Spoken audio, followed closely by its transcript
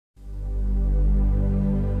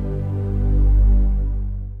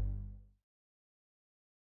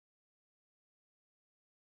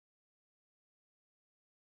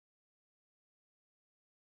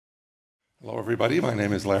Hello, everybody. My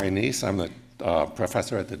name is Larry Neese. I'm the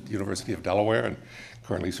professor at the University of Delaware and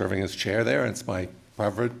currently serving as chair there. And it's my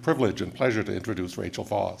privilege and pleasure to introduce Rachael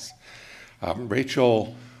Vause.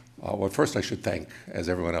 Rachael, well, first I should thank, as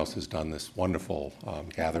everyone else has done, this wonderful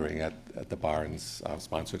gathering at the Barnes,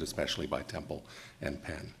 sponsored especially by Temple and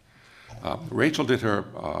Penn. Rachael did her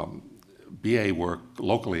BA work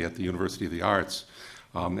locally at the University of the Arts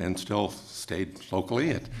and still stayed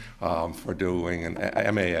locally for doing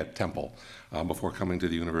an MA at Temple before coming to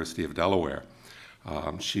the University of Delaware.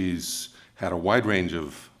 She's had a wide range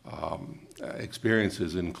of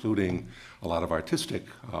experiences, including a lot of artistic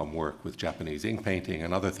work with Japanese ink painting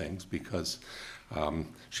and other things, because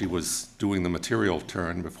she was doing the material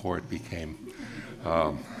turn before it became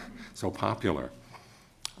so popular.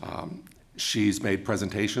 She's made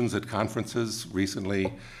presentations at conferences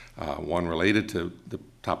recently, one related to the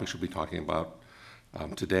topic she'll be talking about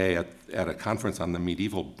today at a conference on the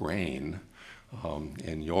medieval brain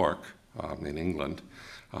in York, in England,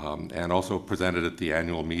 and also presented at the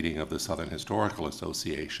annual meeting of the Southern Historical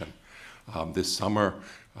Association. This summer,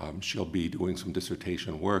 she'll be doing some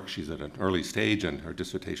dissertation work. She's at an early stage in her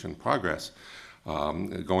dissertation progress,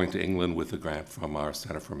 going to England with a grant from our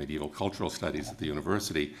Center for Medieval Cultural Studies at the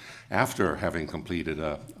university after having completed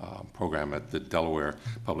a program at the Delaware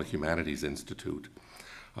Public Humanities Institute.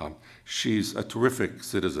 She's a terrific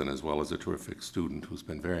citizen as well as a terrific student who's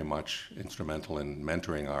been very much instrumental in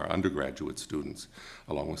mentoring our undergraduate students,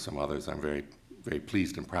 along with some others. I'm very, very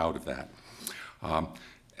pleased and proud of that.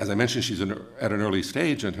 As I mentioned, she's at an early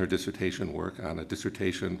stage in her dissertation work on a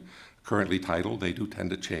dissertation currently titled, they do tend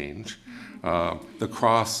to change, The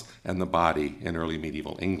Cross and the Body in Early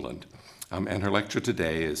Medieval England. And her lecture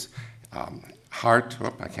today is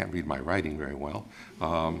I can't read my writing very well.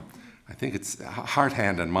 I think it's Heart,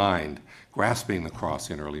 Hand, and Mind, Grasping the Cross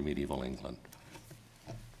in Early Medieval England.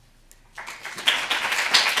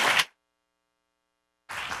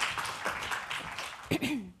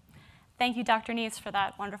 Thank you, Dr. Neese, for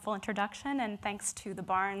that wonderful introduction, and thanks to the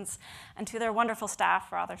Barnes and to their wonderful staff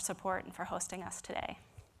for all their support and for hosting us today.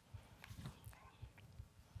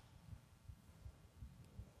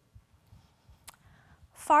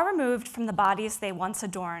 Far removed from the bodies they once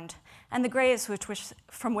adorned and the graves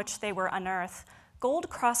from which they were unearthed, gold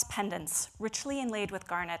cross pendants, richly inlaid with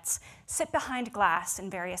garnets, sit behind glass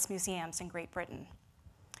in various museums in Great Britain.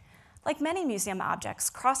 Like many museum objects,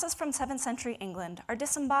 crosses from 7th century England are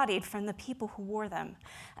disembodied from the people who wore them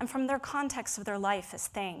and from their context of their life as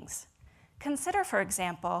things. Consider, for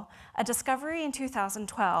example, a discovery in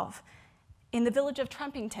 2012 in the village of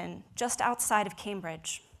Trumpington, just outside of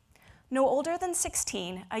Cambridge. No older than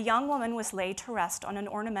 16, a young woman was laid to rest on an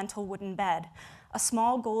ornamental wooden bed, a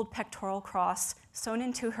small gold pectoral cross sewn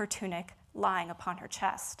into her tunic lying upon her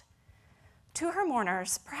chest. To her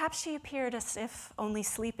mourners, perhaps she appeared as if only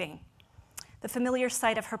sleeping, the familiar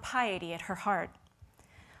sight of her piety at her heart.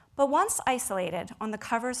 But once isolated on the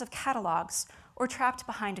covers of catalogs or trapped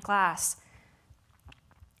behind glass,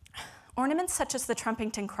 ornaments such as the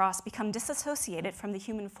Trumpington cross become disassociated from the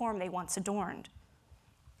human form they once adorned.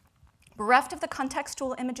 Bereft of the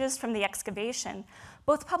contextual images from the excavation,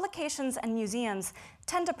 both publications and museums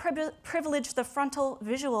tend to privilege the frontal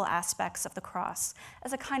visual aspects of the cross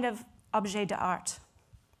as a kind of objet d'art.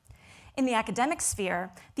 In the academic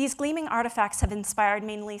sphere, these gleaming artifacts have inspired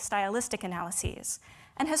mainly stylistic analyses,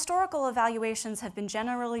 and historical evaluations have been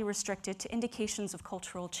generally restricted to indications of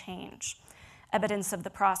cultural change, evidence of the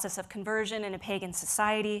process of conversion in a pagan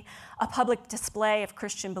society, a public display of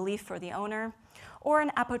Christian belief for the owner, or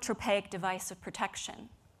an apotropaic device of protection.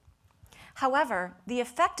 However, the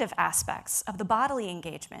effective aspects of the bodily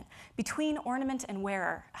engagement between ornament and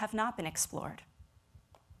wearer have not been explored.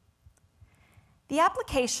 The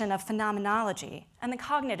application of phenomenology and the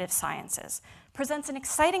cognitive sciences presents an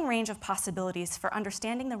exciting range of possibilities for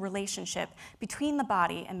understanding the relationship between the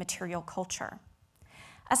body and material culture.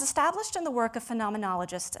 As established in the work of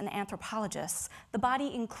phenomenologists and anthropologists, the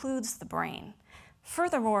body includes the brain.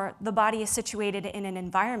 Furthermore, the body is situated in an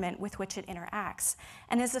environment with which it interacts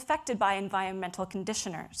and is affected by environmental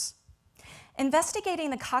conditioners.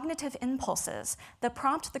 Investigating the cognitive impulses that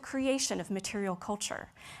prompt the creation of material culture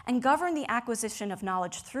and govern the acquisition of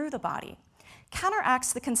knowledge through the body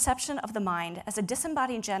counteracts the conception of the mind as a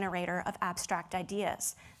disembodied generator of abstract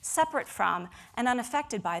ideas, separate from and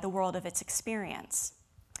unaffected by the world of its experience.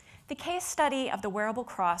 The case study of the wearable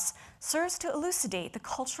cross serves to elucidate the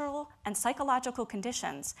cultural and psychological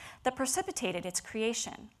conditions that precipitated its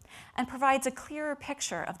creation and provides a clearer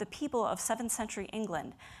picture of the people of 7th century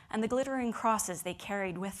England and the glittering crosses they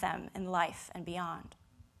carried with them in life and beyond.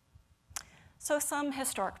 So some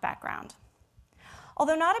historic background.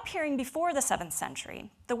 Although not appearing before the 7th century,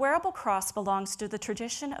 the wearable cross belongs to the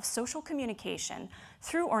tradition of social communication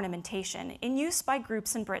through ornamentation in use by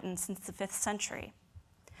groups in Britain since the 5th century.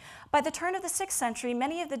 By the turn of the 6th century,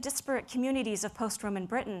 many of the disparate communities of post-Roman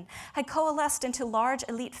Britain had coalesced into large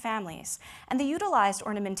elite families, and they utilized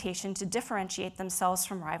ornamentation to differentiate themselves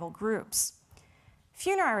from rival groups.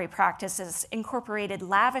 Funerary practices incorporated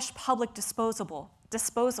lavish public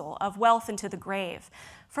disposal of wealth into the grave,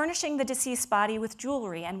 furnishing the deceased body with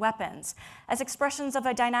jewelry and weapons as expressions of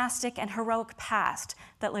a dynastic and heroic past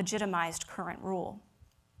that legitimized current rule.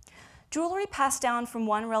 Jewelry passed down from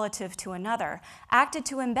one relative to another acted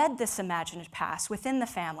to embed this imagined past within the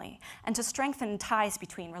family and to strengthen ties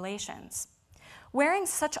between relations. Wearing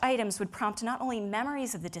such items would prompt not only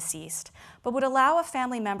memories of the deceased, but would allow a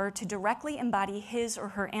family member to directly embody his or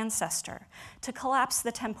her ancestor, to collapse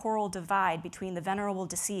the temporal divide between the venerable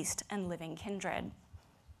deceased and living kindred.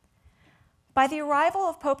 By the arrival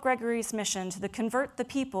of Pope Gregory's mission to convert the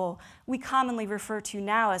people we commonly refer to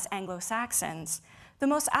now as Anglo-Saxons, the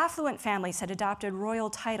most affluent families had adopted royal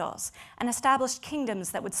titles and established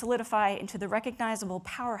kingdoms that would solidify into the recognizable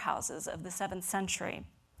powerhouses of the 7th century.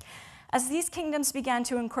 As these kingdoms began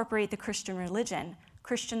to incorporate the Christian religion,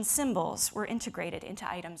 Christian symbols were integrated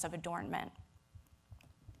into items of adornment.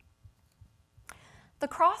 The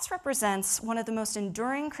cross represents one of the most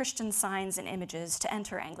enduring Christian signs and images to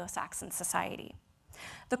enter Anglo-Saxon society.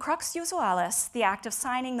 The crux usualis, the act of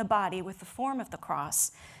signing the body with the form of the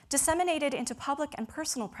cross, disseminated into public and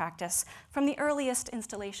personal practice from the earliest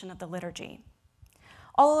installation of the liturgy.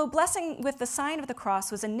 Although blessing with the sign of the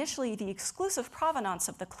cross was initially the exclusive provenance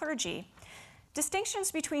of the clergy,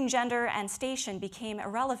 distinctions between gender and station became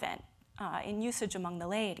irrelevant in usage among the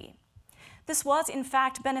laity. This was, in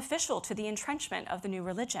fact, beneficial to the entrenchment of the new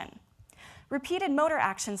religion. Repeated motor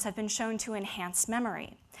actions have been shown to enhance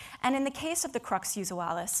memory, and in the case of the crux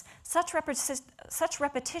usualis, such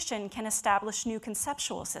repetition can establish new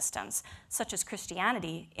conceptual systems, such as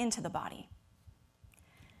Christianity, into the body.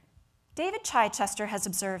 David Chichester has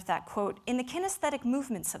observed that, quote, in the kinesthetic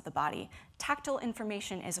movements of the body, tactile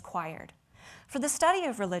information is acquired. For the study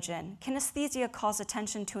of religion, kinesthesia calls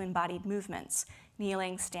attention to embodied movements,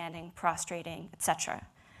 kneeling, standing, prostrating, etc.,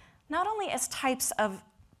 not only as types of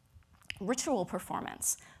ritual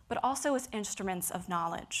performance, but also as instruments of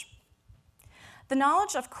knowledge. The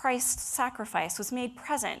knowledge of Christ's sacrifice was made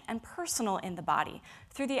present and personal in the body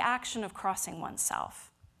through the action of crossing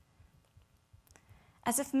oneself,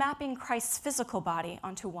 as if mapping Christ's physical body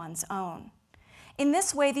onto one's own. In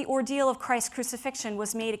this way, the ordeal of Christ's crucifixion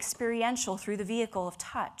was made experiential through the vehicle of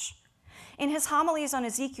touch. In his homilies on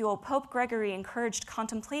Ezekiel, Pope Gregory encouraged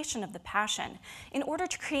contemplation of the Passion in order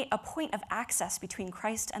to create a point of access between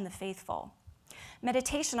Christ and the faithful.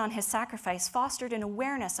 Meditation on his sacrifice fostered an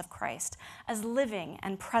awareness of Christ as living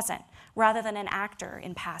and present rather than an actor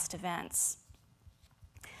in past events.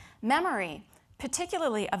 Memory,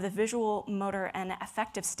 particularly of the visual, motor, and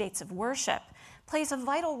affective states of worship, plays a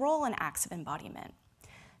vital role in acts of embodiment.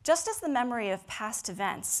 Just as the memory of past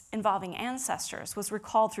events involving ancestors was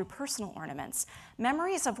recalled through personal ornaments,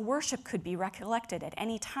 memories of worship could be recollected at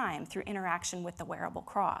any time through interaction with the wearable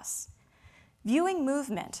cross. Viewing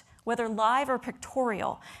movement, whether live or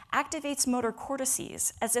pictorial, activates motor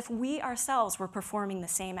cortices as if we ourselves were performing the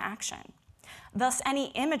same action. Thus, any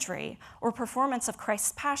imagery or performance of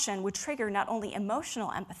Christ's Passion would trigger not only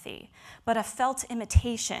emotional empathy, but a felt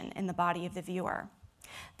imitation in the body of the viewer.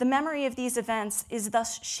 The memory of these events is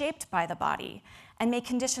thus shaped by the body and may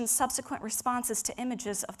condition subsequent responses to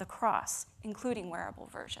images of the cross, including wearable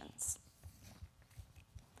versions.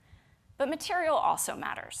 But material also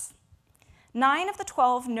matters. 9 of the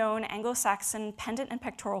 12 known Anglo-Saxon pendant and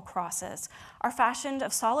pectoral crosses are fashioned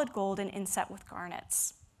of solid gold and inset with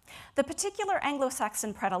garnets. The particular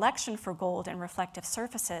Anglo-Saxon predilection for gold and reflective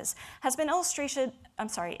surfaces has been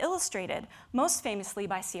illustrated most famously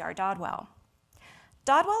by C.R. Dodwell.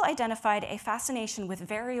 Dodwell identified a fascination with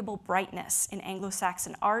variable brightness in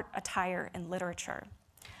Anglo-Saxon art, attire, and literature.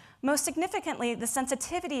 Most significantly, the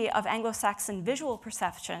sensitivity of Anglo-Saxon visual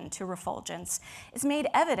perception to refulgence is made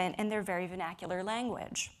evident in their very vernacular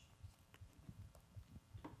language.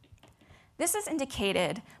 This is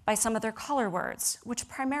indicated by some of their color words, which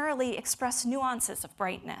primarily express nuances of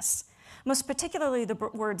brightness, most particularly the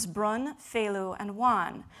words brun, felu, and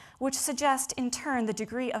wan, which suggest in turn the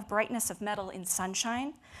degree of brightness of metal in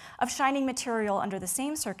sunshine, of shining material under the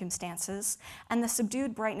same circumstances, and the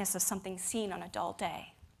subdued brightness of something seen on a dull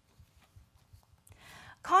day.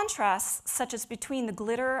 Contrasts, such as between the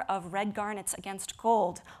glitter of red garnets against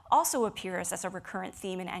gold, also appears as a recurrent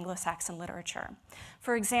theme in Anglo-Saxon literature.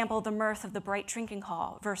 For example, the mirth of the bright drinking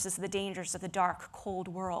hall versus the dangers of the dark, cold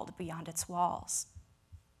world beyond its walls.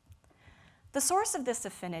 The source of this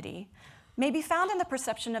affinity may be found in the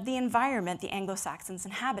perception of the environment the Anglo-Saxons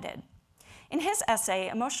inhabited. In his essay,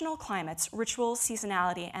 Emotional Climates, Ritual,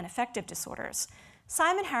 Seasonality, and Affective Disorders,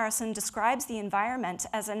 Simon Harrison describes the environment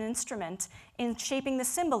as an instrument in shaping the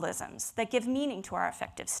symbolisms that give meaning to our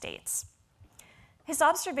affective states. His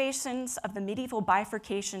observations of the medieval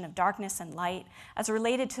bifurcation of darkness and light as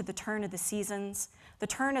related to the turn of the seasons, the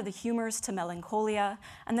turn of the humors to melancholia,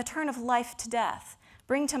 and the turn of life to death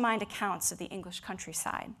bring to mind accounts of the English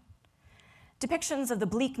countryside. Depictions of the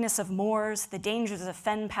bleakness of moors, the dangers of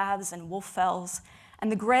fen paths and wolf fells, and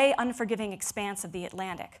the gray, unforgiving expanse of the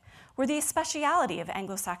Atlantic were the speciality of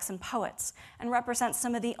Anglo-Saxon poets and represent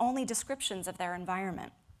some of the only descriptions of their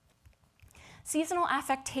environment. Seasonal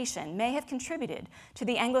affectation may have contributed to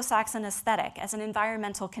the Anglo-Saxon aesthetic as an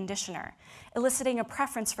environmental conditioner, eliciting a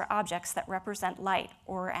preference for objects that represent light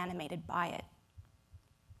or are animated by it.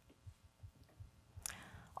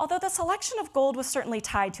 Although the selection of gold was certainly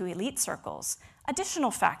tied to elite circles, additional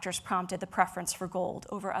factors prompted the preference for gold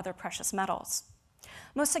over other precious metals.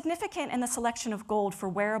 Most significant in the selection of gold for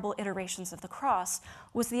wearable iterations of the cross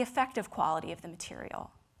was the effective quality of the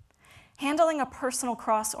material. Handling a personal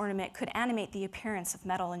cross ornament could animate the appearance of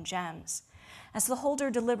metal and gems. As the holder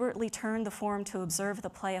deliberately turned the form to observe the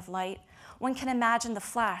play of light, one can imagine the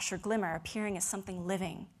flash or glimmer appearing as something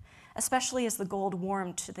living, especially as the gold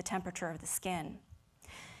warmed to the temperature of the skin.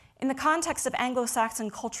 In the context of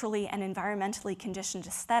Anglo-Saxon culturally and environmentally conditioned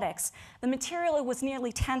aesthetics, the material was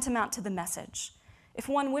nearly tantamount to the message. If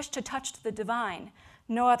one wished to touch the divine,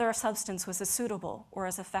 no other substance was as suitable or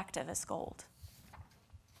as effective as gold.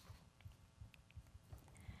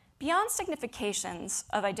 Beyond significations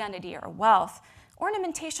of identity or wealth,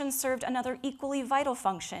 ornamentation served another equally vital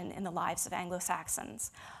function in the lives of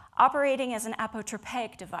Anglo-Saxons, operating as an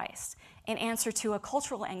apotropaic device in answer to a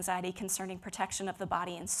cultural anxiety concerning protection of the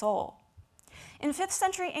body and soul. In 5th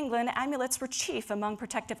century England, amulets were chief among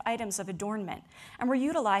protective items of adornment and were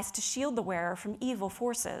utilized to shield the wearer from evil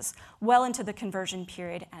forces well into the conversion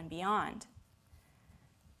period and beyond.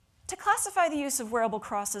 To classify the use of wearable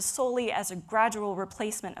crosses solely as a gradual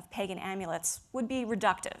replacement of pagan amulets would be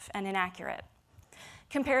reductive and inaccurate.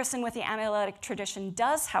 Comparison with the amuletic tradition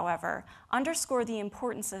does, however, underscore the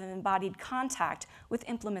importance of embodied contact with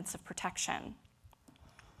implements of protection.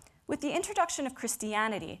 With the introduction of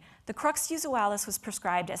Christianity, the crux usualis was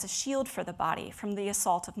prescribed as a shield for the body from the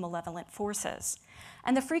assault of malevolent forces.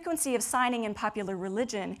 And the frequency of signing in popular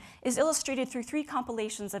religion is illustrated through 3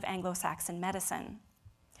 compilations of Anglo-Saxon medicine.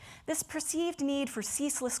 This perceived need for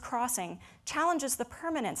ceaseless crossing challenges the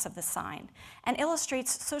permanence of the sign and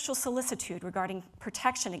illustrates social solicitude regarding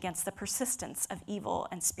protection against the persistence of evil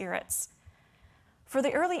and spirits. For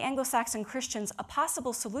the early Anglo-Saxon Christians, a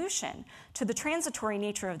possible solution to the transitory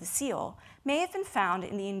nature of the seal may have been found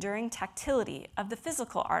in the enduring tactility of the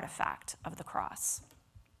physical artifact of the cross.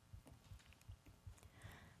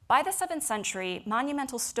 By the 7th century,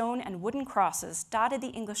 monumental stone and wooden crosses dotted the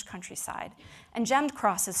English countryside, and gemmed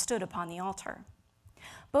crosses stood upon the altar.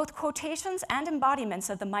 Both quotations and embodiments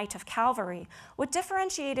of the might of Calvary, what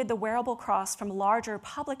differentiated the wearable cross from larger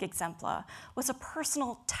public exempla was a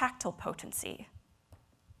personal tactile potency.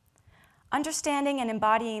 Understanding and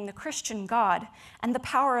embodying the Christian God and the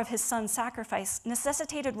power of his son's sacrifice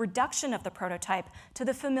necessitated reduction of the prototype to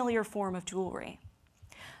the familiar form of jewelry.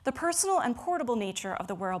 The personal and portable nature of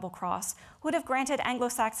the wearable cross would have granted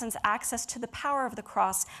Anglo-Saxons access to the power of the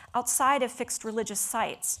cross outside of fixed religious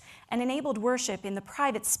sites and enabled worship in the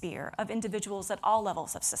private sphere of individuals at all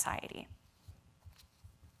levels of society.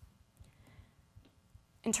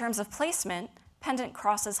 In terms of placement, pendant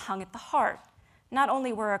crosses hung at the heart, not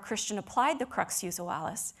only where a Christian applied the crux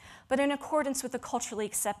usualis, but in accordance with the culturally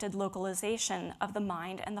accepted localization of the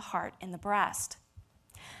mind and the heart in the breast.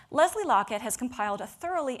 Leslie Lockett has compiled a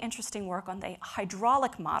thoroughly interesting work on the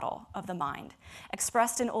hydraulic model of the mind,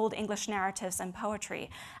 expressed in Old English narratives and poetry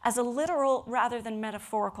as a literal rather than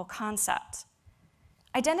metaphorical concept.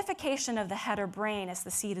 Identification of the head or brain as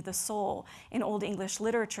the seat of the soul in Old English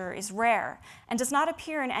literature is rare and does not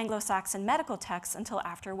appear in Anglo-Saxon medical texts until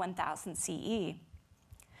after 1000 CE.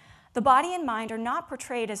 The body and mind are not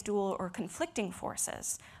portrayed as dual or conflicting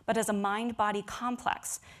forces, but as a mind-body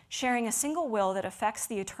complex, sharing a single will that affects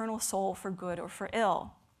the eternal soul for good or for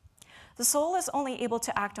ill. The soul is only able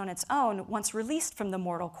to act on its own once released from the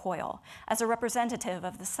mortal coil, as a representative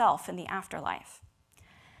of the self in the afterlife.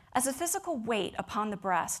 As a physical weight upon the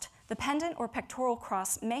breast, the pendant or pectoral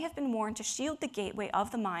cross may have been worn to shield the gateway of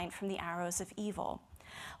the mind from the arrows of evil,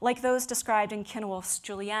 like those described in Cynewulf's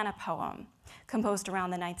Juliana poem, composed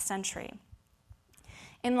around the 9th century.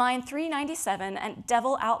 In line 397, a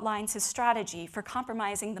devil outlines his strategy for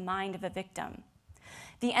compromising the mind of a victim.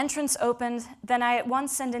 The entrance opened, then I at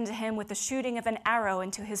once send into him with the shooting of an arrow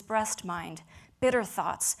into his breast mind, bitter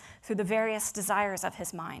thoughts through the various desires of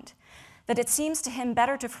his mind, that it seems to him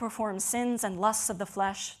better to perform sins and lusts of the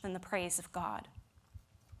flesh than the praise of God.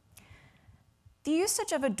 The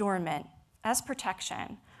usage of adornment as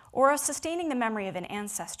protection or of sustaining the memory of an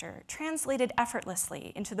ancestor translated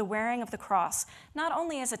effortlessly into the wearing of the cross, not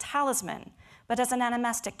only as a talisman, but as an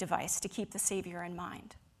animistic device to keep the Savior in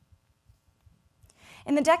mind.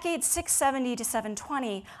 In the decades 670 to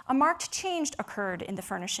 720, a marked change occurred in the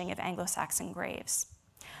furnishing of Anglo-Saxon graves.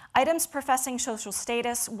 Items professing social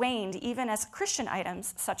status waned even as Christian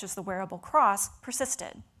items, such as the wearable cross,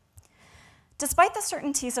 persisted. Despite the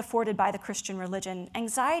certainties afforded by the Christian religion,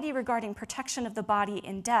 anxiety regarding protection of the body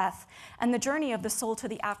in death and the journey of the soul to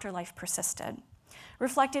the afterlife persisted,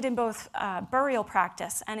 reflected in both burial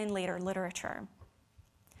practice and in later literature.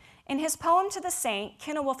 In his poem to the saint,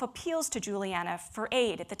 Cynewulf appeals to Juliana for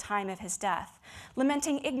aid at the time of his death,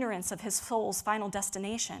 lamenting ignorance of his soul's final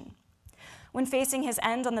destination. When facing his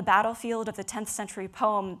end on the battlefield of the 10th century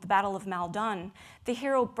poem, The Battle of Maldon, the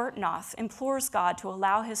hero Bertnoth implores God to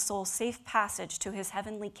allow his soul safe passage to his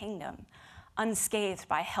heavenly kingdom, unscathed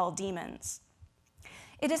by hell demons.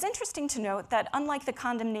 It is interesting to note that unlike the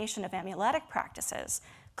condemnation of amuletic practices,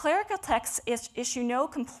 clerical texts issue no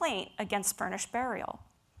complaint against furnished burial.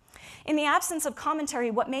 In the absence of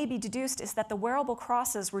commentary, what may be deduced is that the wearable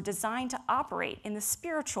crosses were designed to operate in the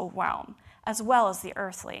spiritual realm as well as the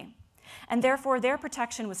earthly, and therefore their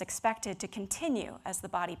protection was expected to continue as the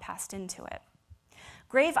body passed into it.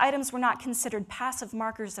 Grave items were not considered passive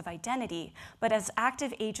markers of identity, but as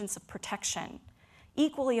active agents of protection,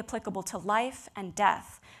 equally applicable to life and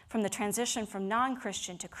death from the transition from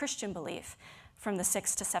non-Christian to Christian belief from the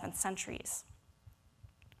 6th to 7th centuries.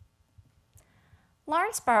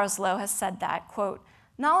 Lawrence Barrowslow has said that, quote,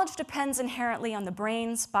 "Knowledge depends inherently on the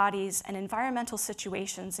brains, bodies, and environmental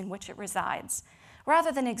situations in which it resides,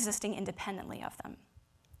 rather than existing independently of them,"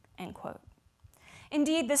 end quote.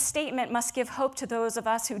 Indeed, this statement must give hope to those of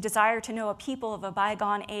us who desire to know a people of a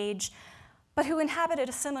bygone age, but who inhabited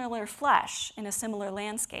a similar flesh in a similar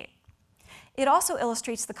landscape. It also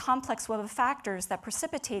illustrates the complex web of factors that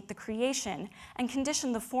precipitate the creation and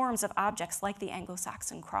condition the forms of objects like the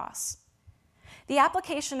Anglo-Saxon cross. The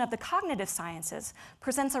application of the cognitive sciences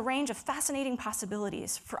presents a range of fascinating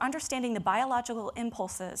possibilities for understanding the biological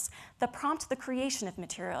impulses that prompt the creation of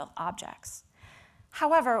material objects.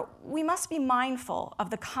 However, we must be mindful of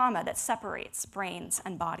the comma that separates brains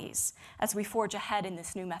and bodies as we forge ahead in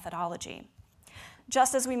this new methodology,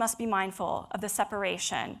 just as we must be mindful of the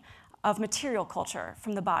separation of material culture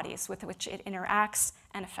from the bodies with which it interacts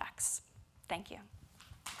and affects. Thank you.